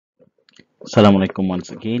Assalamualaikum once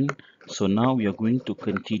again. So now we are going to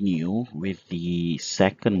continue with the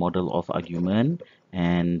second model of argument,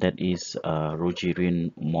 and that is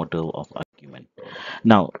Rogerian model of argument.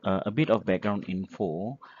 Now, a bit of background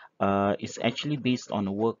info. It's actually based on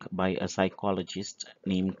a work by a psychologist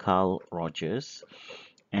named Carl Rogers,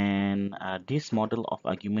 and this model of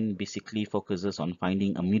argument basically focuses on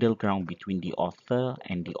finding a middle ground between the author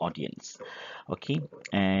and the audience. Okay,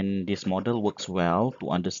 and this model works well to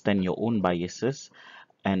understand your own biases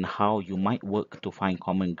and how you might work to find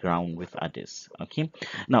common ground with others. Okay,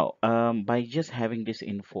 now by just having this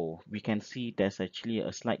info, we can see there's actually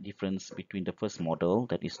a slight difference between the first model,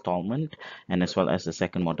 that is Toulmin, and as well as the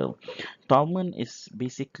second model. Toulmin is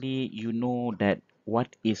basically, you know, that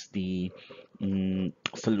what is the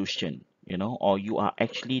solution, you know, or you are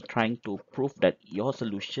actually trying to prove that your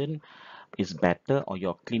solution is better or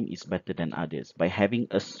your claim is better than others by having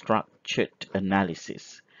a structured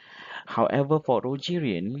analysis. However, for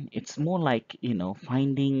Rogerian, it's more like, you know,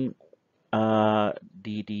 finding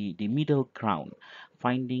the middle ground,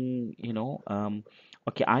 finding, you know,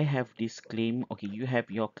 okay, I have this claim, okay, you have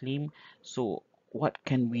your claim, so what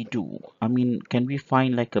can we do? I mean, can we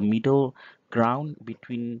find like a middle ground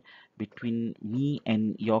between me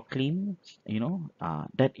and your claim? You know,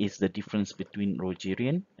 that is the difference between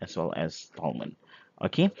Rogerian as well as Tolman.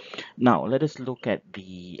 Okay, now let us look at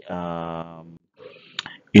the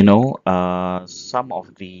some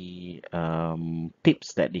of the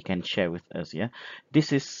tips that they can share with us. Yeah,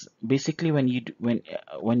 this is basically when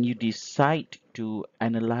when you decide to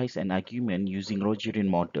analyze an argument using Rogerian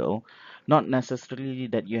model, not necessarily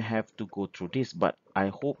that you have to go through this, but I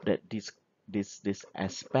hope that this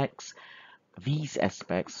aspects these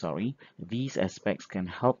aspects can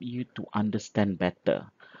help you to understand better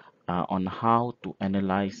on how to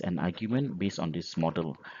analyze an argument based on this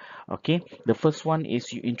model. Okay, the first one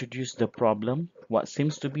is you introduce the problem, what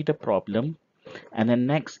seems to be the problem, and then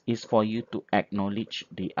next is for you to acknowledge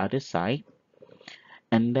the other side,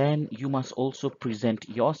 and then you must also present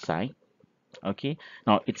your side. Okay,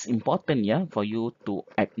 now it's important, yeah, for you to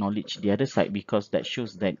acknowledge the other side because that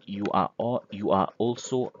shows that you are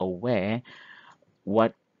also aware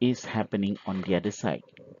what is happening on the other side.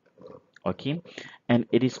 Okay, and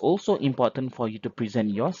it is also important for you to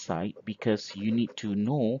present your side because you need to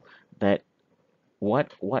know that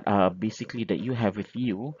what are basically that you have with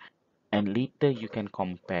you, and later you can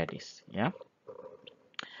compare this. Yeah,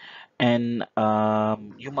 and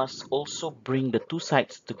you must also bring the two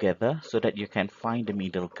sides together so that you can find the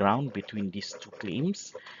middle ground between these two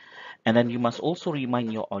claims, and then you must also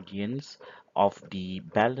remind your audience of the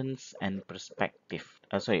balance and perspective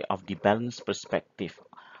of the balanced perspective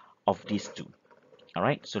of these two. All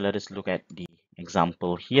right, so let us look at the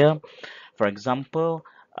example here. For example,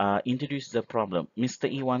 introduce the problem. Mr.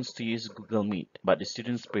 E wants to use Google Meet, but the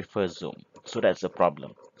students prefer Zoom. So that's a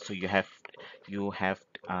problem. So you have you have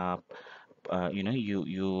introduced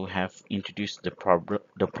you have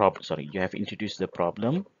introduced the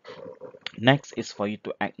problem. Next is for you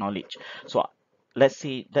to acknowledge. So let's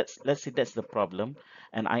say that's the problem,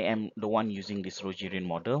 and I am the one using this Rogerian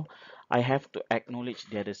model. I have to acknowledge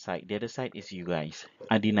the other side. The other side is you guys.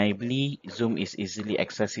 Undeniably, Zoom is easily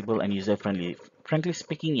accessible and user friendly. Frankly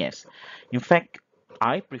speaking, yes. In fact,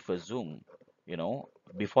 I prefer Zoom. You know,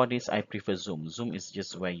 before this, I prefer Zoom. Zoom is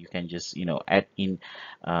just where you can just, you know, add in,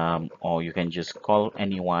 or you can just call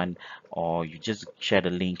anyone, or you just share the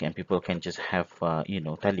link and people can just have,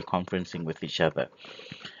 teleconferencing with each other.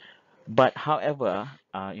 But however,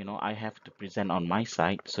 I have to present on my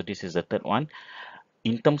side. So this is the third one.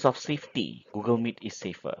 In terms of safety, Google Meet is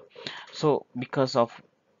safer. So because of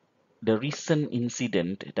the recent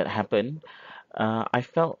incident that happened, I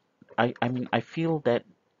felt, I feel that,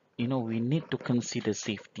 you know, we need to consider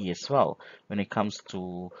safety as well when it comes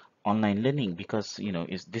to online learning, because, you know,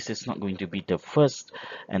 this is not going to be the first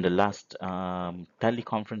and the last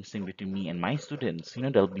teleconferencing between me and my students. You know,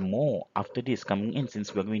 there'll be more after this coming in,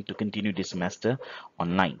 since we're going to continue this semester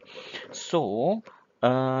online. So,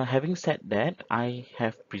 having said that, I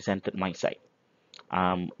have presented my side.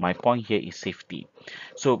 My point here is safety.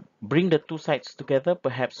 So bring the two sides together.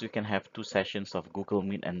 Perhaps we can have two sessions of Google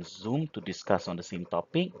Meet and Zoom to discuss on the same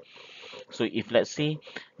topic. So if let's say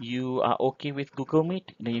you are okay with Google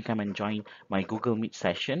Meet, then you come and join my Google Meet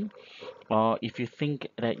session. Or if you think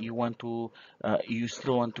that you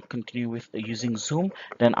still want to continue with using Zoom,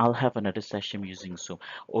 then I'll have another session using Zoom.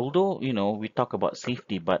 Although, you know, we talk about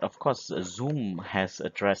safety, but of course, Zoom has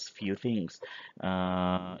addressed few things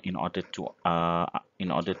in order to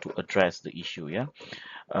address the issue. Yeah,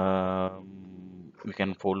 we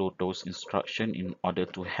can follow those instructions in order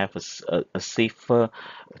to have a safer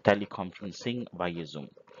teleconference conferencing via Zoom.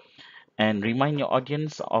 And remind your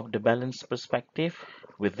audience of the balanced perspective.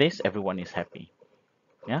 With this, everyone is happy.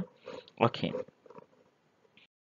 Yeah. Okay.